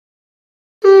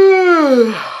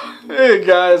Hey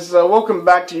guys, welcome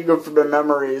back to Yugioh for the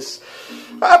Memories.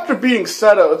 After being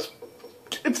Seto,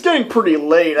 it's getting pretty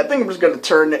late. I think I'm just gonna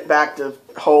turn it back to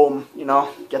home,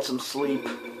 get some sleep.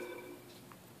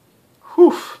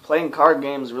 Whew, playing card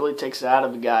games really takes it out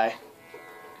of the guy.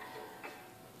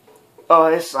 Oh,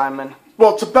 hey Simon.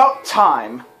 Well, it's about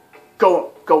time.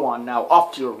 Go on now,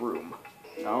 off to your room.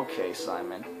 Okay,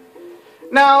 Simon.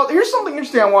 Now, here's something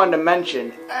interesting I wanted to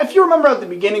mention. If you remember at the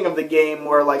beginning of the game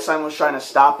where, Simon was trying to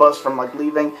stop us from,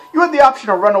 leaving, you had the option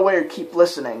to run away or keep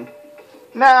listening.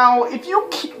 Now, if you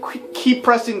keep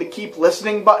pressing the keep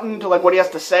listening button to, what he has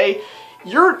to say,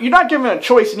 you're not given a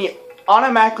choice and he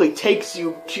automatically takes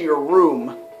you to your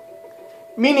room.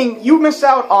 Meaning, you miss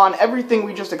out on everything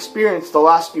we just experienced the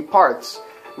last few parts.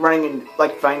 Running in,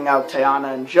 finding out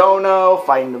Tiana and Jono,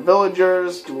 fighting the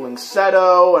villagers, dueling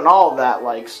Seto, and all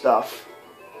that, stuff.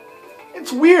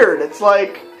 It's weird. It's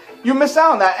you miss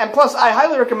out on that, and plus, I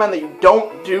highly recommend that you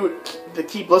don't do the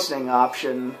keep listening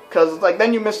option, because,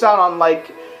 then you miss out on,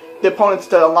 the opponents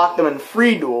to unlock them in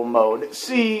free duel mode.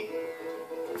 See,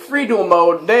 free duel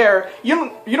mode, there,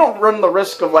 you don't run the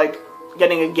risk of,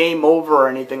 getting a game over or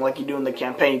anything like you do in the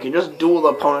campaign. You can just duel the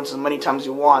opponents as many times as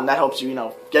you want, and that helps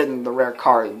you, getting the rare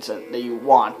cards that you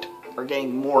want, or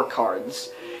getting more cards.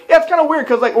 Yeah, it's kind of weird,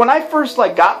 because, when I first,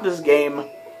 got this game,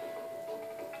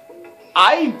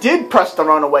 I did press the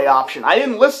runaway option. I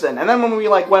didn't listen, and then when we,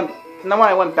 when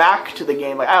I went back to the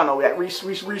game, I don't know, we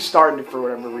restarted it for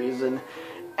whatever reason,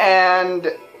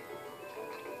 and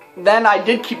then I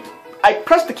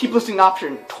pressed the keep listening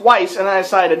option twice, and then I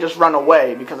decided to just run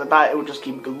away, because I thought it would just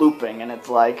keep looping, and it's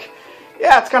yeah,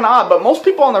 it's kind of odd, but most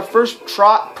people on their first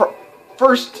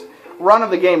run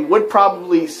of the game would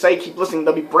probably say keep listening.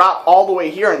 They'll be brought all the way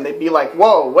here, and they'd be like,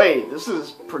 whoa, wait, this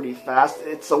is pretty fast.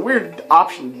 It's a weird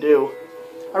option to do.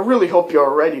 I really hope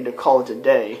you're ready to call it a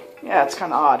day. Yeah, it's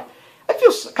kind of odd. I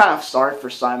feel kind of sorry for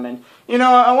Simon.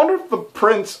 I wonder if the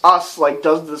Prince Us,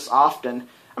 does this often.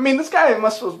 I mean, this guy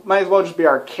might as well just be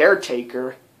our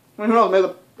caretaker. I mean, who knows,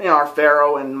 maybe, our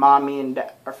Pharaoh and Mommy and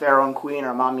our Pharaoh and Queen,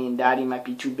 or Mommy and Daddy might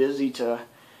be too busy to,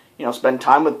 spend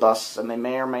time with us, and they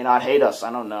may or may not hate us,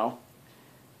 I don't know.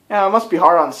 Yeah, it must be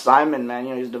hard on Simon,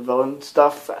 man, he's devoted and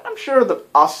stuff. I'm sure the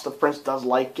Prince does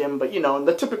like him, but, in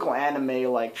the typical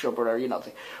anime, trope, or,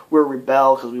 we're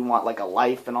rebel because we want, a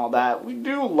life and all that. We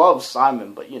do love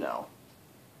Simon, but,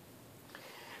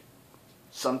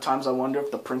 sometimes I wonder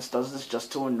if the Prince does this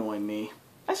just to annoy me.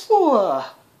 Nice little,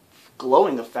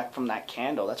 glowing effect from that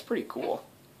candle. That's pretty cool.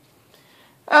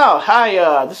 Oh,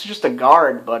 hi, this is just a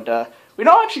guard, but, we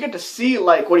don't actually get to see,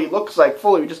 what he looks like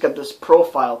fully. We just get this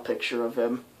profile picture of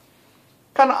him.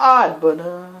 Kind of odd, but,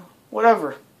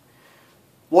 whatever.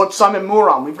 Lord Simon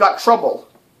Muran, we've got trouble.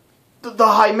 The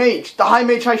High Mage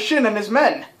Haishin and his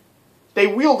men. They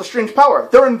wield a strange power.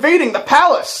 They're invading the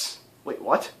palace. Wait,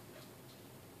 what?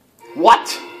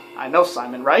 What? I know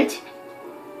Simon, right?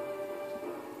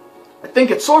 I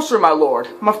think it's sorcery, my lord.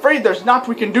 I'm afraid there's naught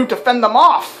we can do to fend them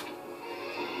off.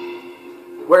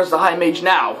 Where's the High Mage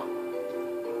now?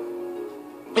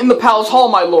 In the palace hall,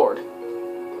 my lord.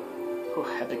 Oh,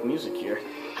 epic music here.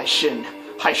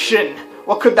 Haishin,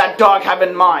 what could that dog have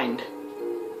in mind?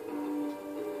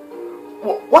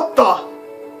 What the?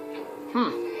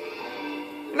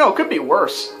 It could be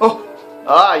worse.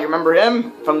 You remember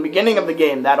him? From the beginning of the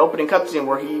game, that opening cutscene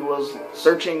where he was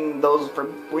searching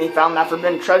when he found that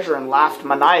forbidden treasure and laughed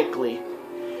maniacally.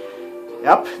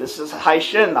 Yep, this is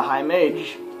Haishin, the High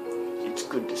Mage. It's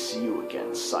good to see you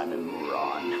again, Simon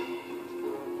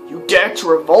Muran. You dare to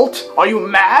revolt? Are you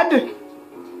mad?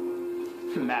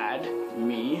 Mad?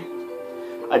 Me?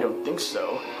 I don't think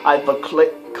so. I've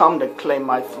come to claim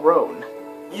my throne.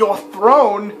 Your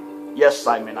throne? Yes,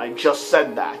 Simon, I just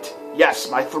said that. Yes,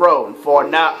 my throne, for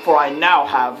I now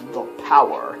have the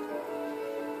power.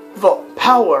 The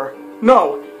power?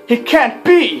 No, it can't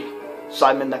be!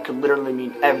 Simon, that could literally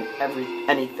mean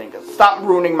anything. Stop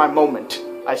ruining my moment.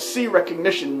 I see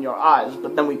recognition in your eyes,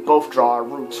 but then we both draw our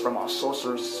roots from our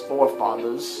sorcerer's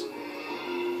forefathers.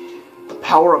 The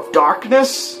power of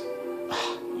darkness?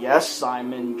 Yes,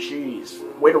 Simon, jeez.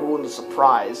 Way to ruin the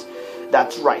surprise.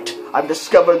 That's right, I've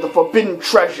discovered the forbidden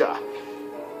treasure.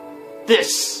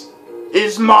 This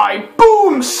is my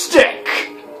boomstick!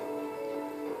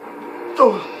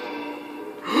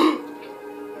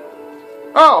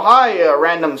 Oh, hi,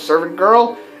 random servant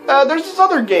girl. There's this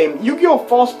other game, Yu-Gi-Oh!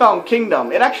 Falsebound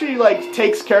Kingdom. It actually,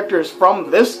 takes characters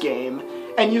from this game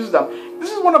and uses them.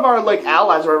 This is one of our,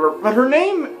 allies or whatever, but her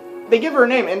name, they give her a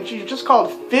name, and she's just called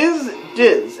Fizz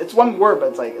Diz. It's one word,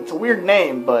 but it's a weird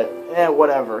name, but,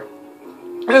 whatever.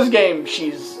 In this game,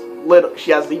 she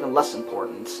has even less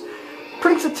importance.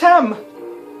 Prince Atem!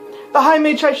 The High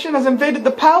Mage Haishin has invaded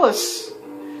the palace!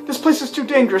 This place is too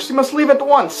dangerous. You must leave at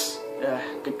once.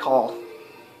 Good call.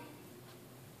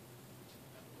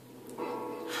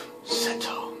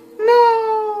 Seto.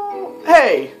 No!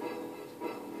 Hey!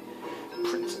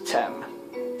 Prince Tem,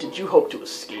 did you hope to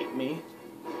escape me?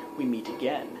 We meet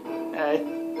again. I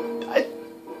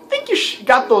think you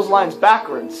got those lines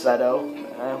backwards, Seto.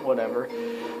 Whatever.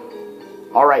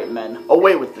 Alright, men.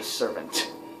 Away with this servant.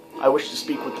 I wish to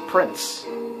speak with the prince.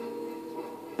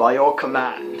 By your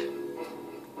command.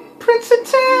 Prince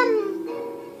Tem!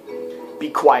 Be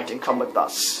quiet and come with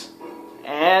us.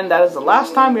 And that is the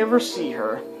last time we ever see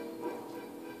her.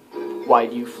 Why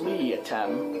do you flee,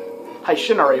 Tem?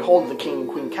 Haishin already hold the king and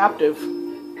queen captive.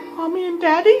 Mommy and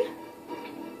Daddy?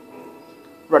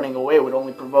 Running away would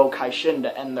only provoke Haishin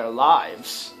to end their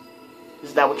lives.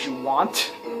 Is that what you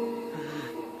want?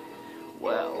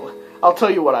 Well, I'll tell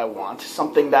you what I want.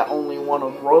 Something that only one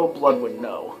of royal blood would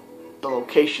know. The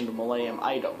location of the Millennium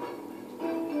Item.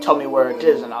 Tell me where it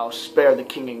is and I'll spare the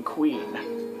king and queen.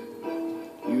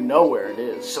 You know where it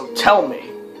is, so tell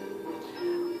me.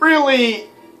 Really,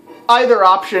 either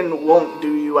option won't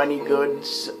do you any good.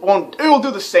 It will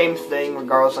do the same thing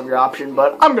regardless of your option,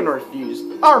 but I'm going to refuse.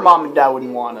 Our mom and dad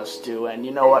wouldn't want us to, and you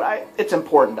know what? It's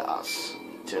important to us,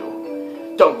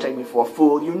 too. Don't take me for a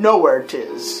fool. You know where it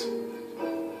is.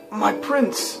 My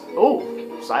prince. Oh,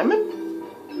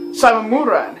 Simon? Simon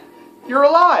Muran. You're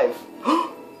alive.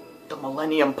 The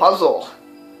Millennium Puzzle.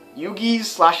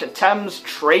 Yugi's/Atem's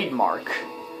trademark.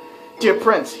 Dear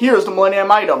Prince, here is the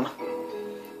Millennium Item.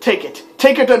 Take it.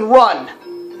 Take it and run.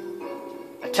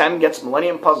 Atem gets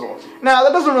Millennium Puzzle. Now,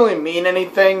 that doesn't really mean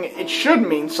anything. It should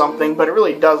mean something, but it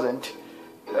really doesn't.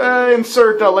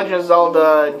 Insert Legend of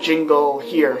Zelda jingle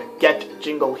here. Get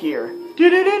jingle here.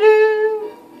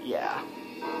 Do-do-do-do. Yeah.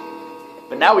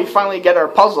 But now we finally get our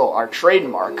puzzle, our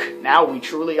trademark. Now we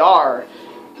truly are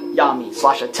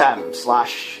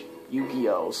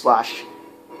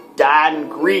Yami/Atem/Yugioh/Dan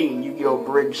Green Yu-Gi-Oh!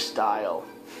 Bridge style.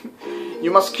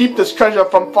 You must keep this treasure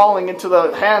from falling into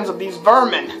the hands of these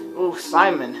vermin. Ooh,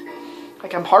 Simon. I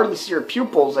can hardly see your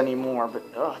pupils anymore, but,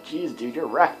 oh, jeez, dude, you're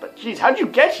wrecked. But, jeez, how'd you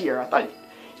get here? I thought you'd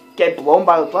get blown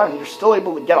by the blood, and you're still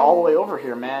able to get all the way over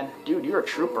here, man. Dude, you're a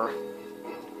trooper.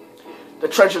 The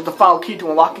treasure is the final key to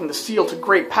unlocking the seal to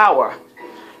great power.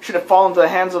 Should it fall into the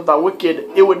hands of the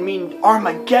wicked, it would mean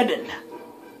Armageddon.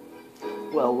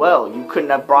 Well, well, you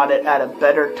couldn't have brought it at a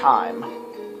better time.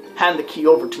 Hand the key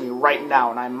over to me right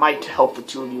now, and I might help the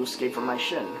two of you escape from my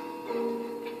shin.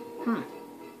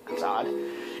 That's odd.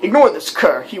 Ignore this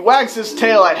cur. He wags his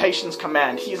tail at Haitian's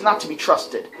command. He is not to be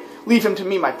trusted. Leave him to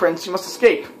me, my prince. You must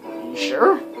escape. You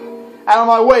sure? Out of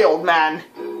my way, old man.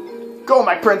 Go,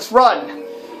 my prince, run.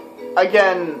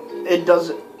 Again, it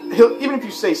doesn't... Even if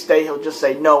you say stay, he'll just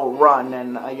say no, run,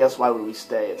 and I guess why would we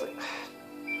stay? It's like...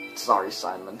 Sorry,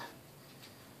 Simon.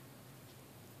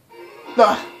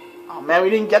 Oh, man, we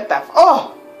didn't get that.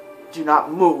 Oh! Do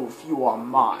not move. You are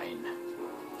mine.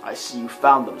 I see you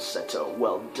found them, Seto.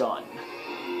 Well done.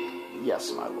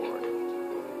 Yes, my lord.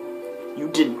 You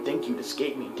didn't think you'd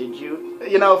escape me, did you?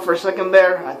 You know, for a second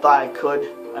there, I thought I could,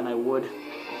 and I would.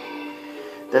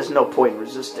 There's no point in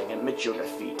resisting. Admit your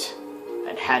defeat.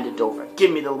 And hand it over.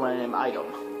 Give me the Millennium Item.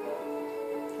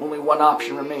 Only one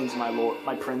option remains, my lord,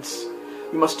 my prince.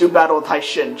 You must do battle with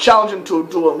Haishin. Challenge him to a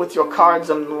duel, and with your cards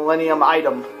and Millennium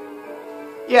Item.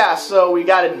 Yeah, so we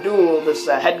got to duel this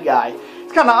head guy.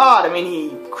 It's kind of odd. I mean,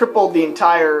 he crippled the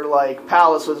entire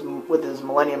palace with his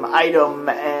Millennium Item,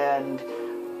 and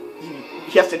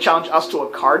he has to challenge us to a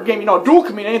card game. You know, a duel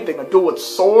can mean anything. A duel with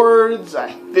swords,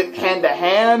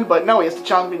 hand-to-hand, but no, he has to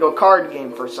challenge me to a card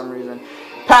game for some reason.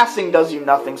 Passing does you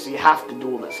nothing, so you have to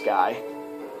duel this guy.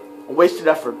 A wasted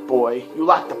effort, boy. You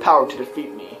lack the power to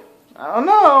defeat me. I don't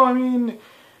know, I mean...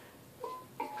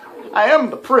 I am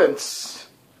the prince.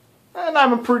 And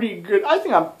I'm a pretty good... I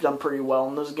think I've done pretty well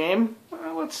in this game.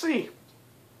 Let's see.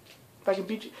 If I can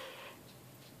beat you...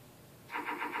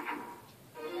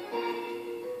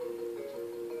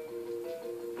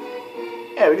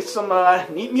 Yeah, we get some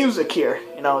neat music here.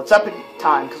 You know, it's epic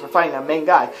time because we're fighting that main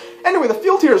guy. Anyway, the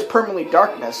field here is permanently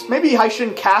darkness. Maybe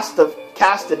Haishin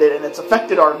casted it and it's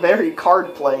affected our very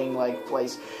card-playing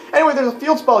place. Anyway, there's a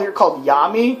field spell here called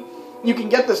Yami. You can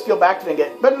get this field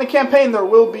activated, but in the campaign there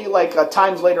will be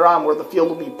times later on where the field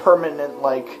will be permanent,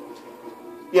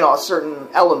 you know, a certain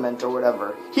element or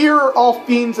whatever. Here, all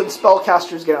fiends and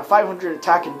spellcasters get a 500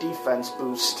 attack and defense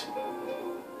boost.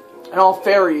 And all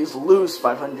fairies lose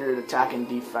 500 attack and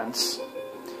defense.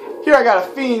 Here I got a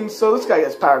fiend, so this guy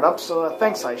gets powered up, so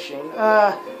thanks, Haishin.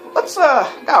 Got a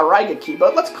Raigeki,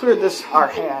 but let's clear our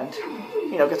hand.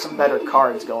 you know, get some better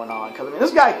cards going on. Because, I mean,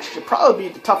 this guy should probably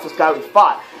be the toughest guy we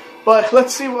fought. But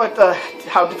let's see what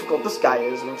how difficult this guy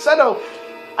is. I mean, Seto,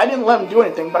 I didn't let him do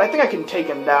anything, but I think I can take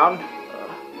him down.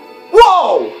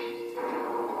 Whoa!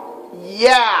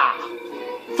 Yeah!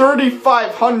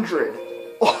 3,500.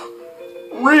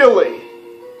 Really?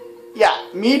 Yeah,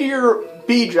 Meteor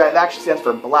B-Dragon, that actually stands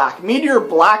for Black. Meteor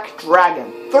Black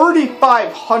Dragon.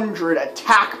 3,500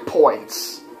 attack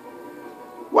points.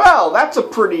 Well, that's a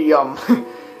pretty,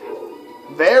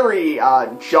 very,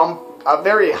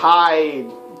 very high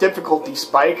difficulty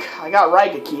spike. I got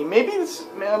Raigeki. Maybe this,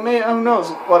 who knows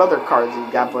what other cards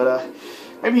he got, but,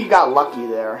 maybe he got lucky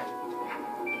there.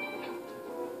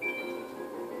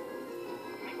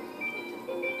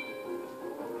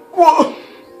 Whoa!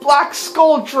 Black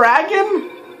Skull Dragon?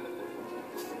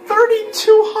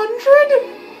 3,200?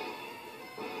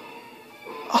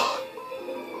 Oh,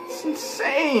 it's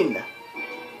insane.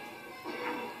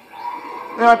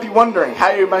 You might be wondering, how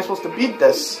am I supposed to beat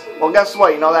this? Well, guess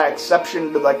what? You know that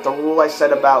exception to, like, the rule I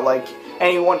said about, like,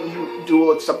 anyone who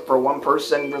duel except for one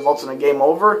person results in a game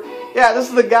over? Yeah, this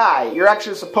is the guy. You're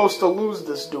actually supposed to lose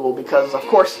this duel because, of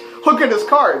course, look at his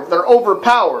cards. They're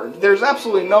overpowered. There's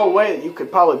absolutely no way that you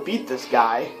could probably beat this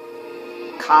guy.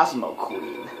 Cosmo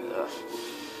Queen. Ugh.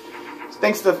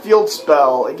 Thanks to the field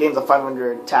spell, it gains a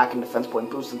 500 attack and defense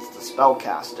point boost since it's the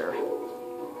spellcaster.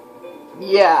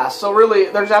 Yeah, so really,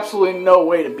 there's absolutely no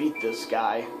way to beat this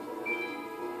guy.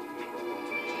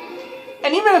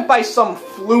 And even if by some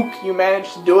fluke you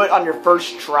manage to do it on your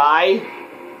first try,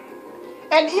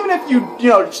 and even if you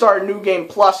know, start a new game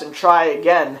plus and try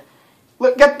again,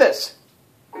 look, get this.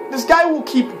 This guy will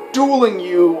keep dueling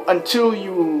you until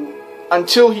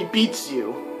he beats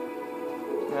you.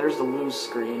 And there's the lose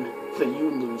screen. The you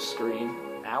lose screen.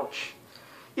 Ouch.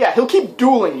 Yeah, he'll keep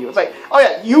dueling you. It's like, oh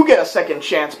yeah, you get a second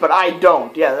chance, but I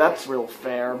don't. Yeah, that's real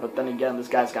fair. But then again, this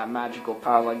guy's got magical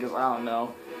powers. I guess, I don't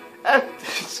know.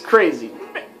 It's crazy.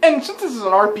 And since this is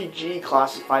an RPG,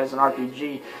 classified as an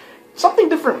RPG, something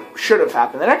different should have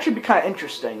happened. That'd actually be kind of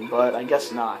interesting, but I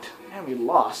guess not. Man, we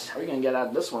lost. How are we going to get out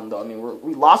of this one, though? I mean,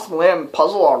 we lost the Millennium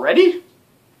Puzzle already?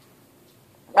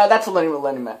 That's a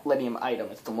Millennium item.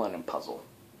 It's the Millennium Puzzle.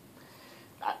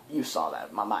 You saw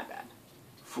that. My bad.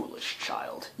 Foolish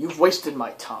child. You've wasted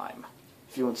my time.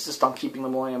 If you insist on keeping the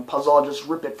Millennium Puzzle, I'll just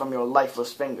rip it from your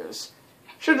lifeless fingers.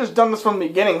 Should have just done this from the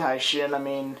beginning, Haishin. I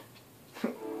mean...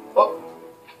 Oh.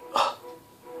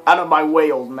 Out of my way,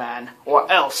 old man. Or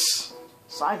else.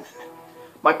 Simon.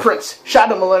 My prince,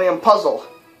 Shadow Millennium Puzzle.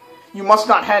 You must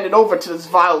not hand it over to this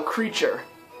vile creature.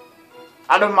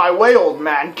 Out of my way, old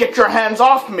man. Get your hands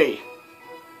off me.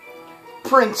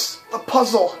 Prince, the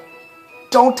puzzle.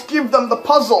 Don't give them the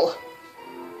puzzle.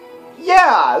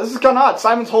 Yeah, this is kind of odd.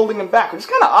 Simon's holding him back, which is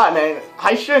kind of odd, man.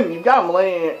 Haishin, you've got a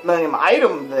Millennium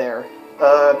item there.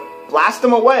 Blast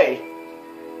him away.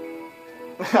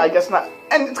 I guess not.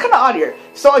 And it's kind of odd here.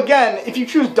 So again, if you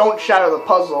choose don't shatter the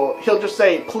puzzle, he'll just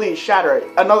say, please shatter it.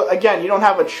 Again, you don't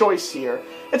have a choice here.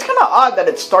 It's kind of odd that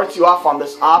it starts you off on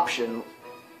this option.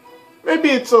 Maybe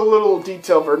it's a little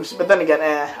detailed version, but then again,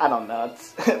 I don't know.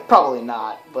 It's probably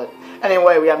not. But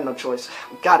anyway, we have no choice.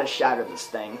 We gotta shatter this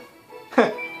thing.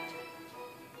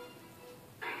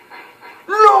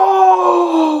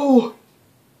 No!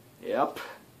 Yep.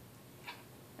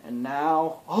 And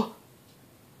now... Oh!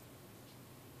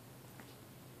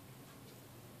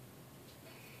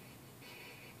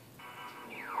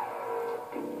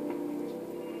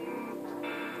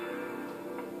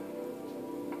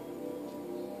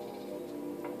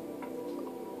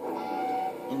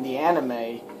 In the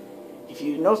anime, if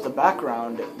you notice the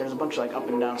background, there's a bunch of like up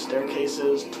and down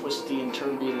staircases, twisty and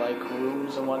turvy like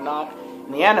rooms and whatnot.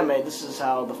 In the anime, this is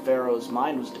how the Pharaoh's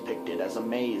mind was depicted, as a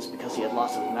maze, because he had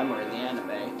lost his memory in the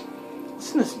anime.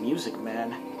 Listen to this music,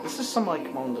 man. This is some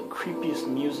like one of the creepiest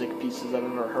music pieces I've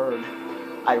ever heard.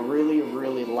 I really,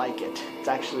 really like it. It's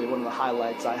actually one of the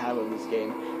highlights I have of this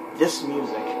game. This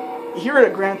music. You hear it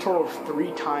a grand total of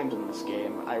 3 times in this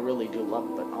game. I really do love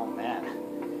it, but oh man.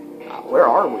 Where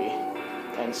are we?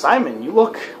 And Simon, you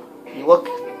look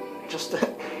just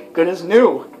good as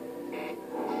new.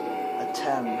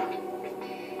 Atem.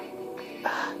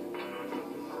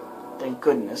 Thank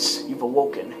goodness, you've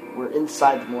awoken. We're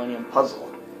inside the Millennium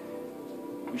Puzzle.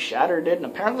 We shattered it, and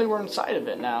apparently we're inside of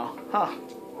it now. Huh.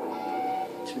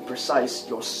 To be precise,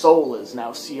 your soul is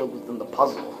now sealed within the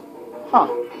puzzle. Huh.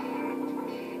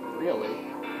 Really?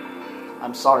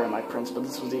 I'm sorry, my prince, but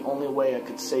this was the only way I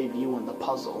could save you and the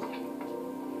puzzle.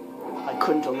 I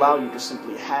couldn't allow you to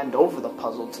simply hand over the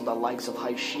puzzle to the likes of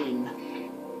Haishin.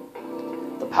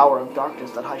 The power of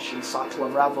darkness that Haishin sought to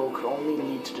unravel could only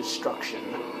lead to destruction.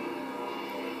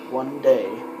 one day,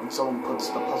 when someone puts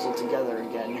the puzzle together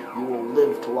again, you will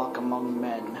live to walk among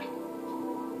men.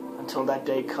 Until that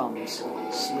day comes,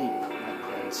 sleep, my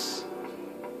prince.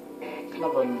 Kind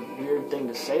of a weird thing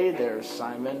to say there,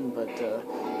 Simon, but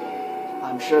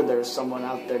I'm sure there's someone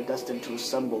out there destined to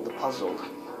assemble the puzzle.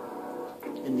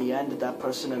 In the end, that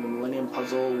person in the Millennium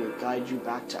Puzzle will guide you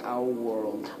back to our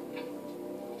world.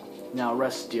 Now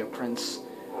rest, dear prince.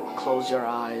 Close your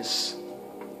eyes.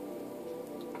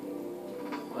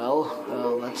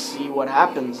 Well, let's see what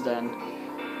happens then.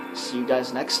 See you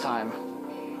guys next time.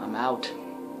 I'm out.